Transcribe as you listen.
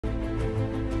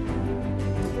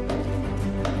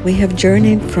We have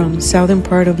journeyed from southern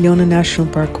part of Yona National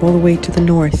Park all the way to the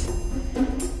north.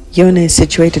 Yona is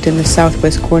situated in the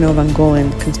southwest corner of Angola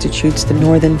and constitutes the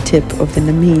northern tip of the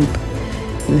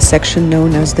Namibe, in the section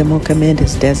known as the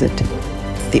Mohamedes Desert,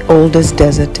 the oldest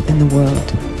desert in the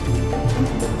world.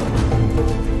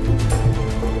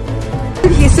 What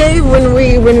did he say when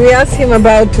we asked him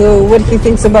about what he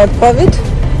thinks about COVID?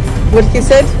 What he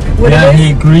said? What yeah,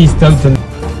 he agrees totally.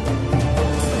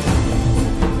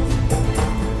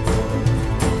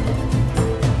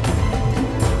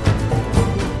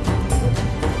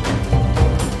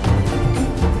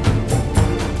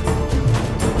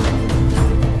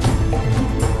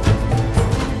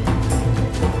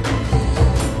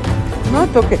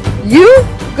 Not okay. You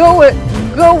go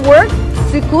work.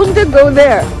 Secunda, go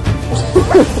there.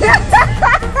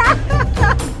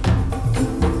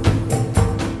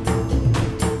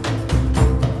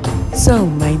 So,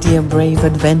 my dear brave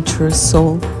adventurous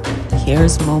soul,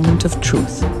 here's a moment of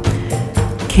truth.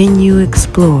 Can you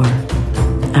explore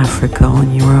Africa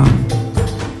on your own?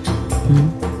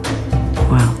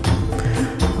 Well,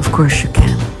 of course you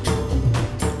can.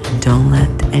 Don't let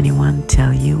anyone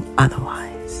tell you otherwise.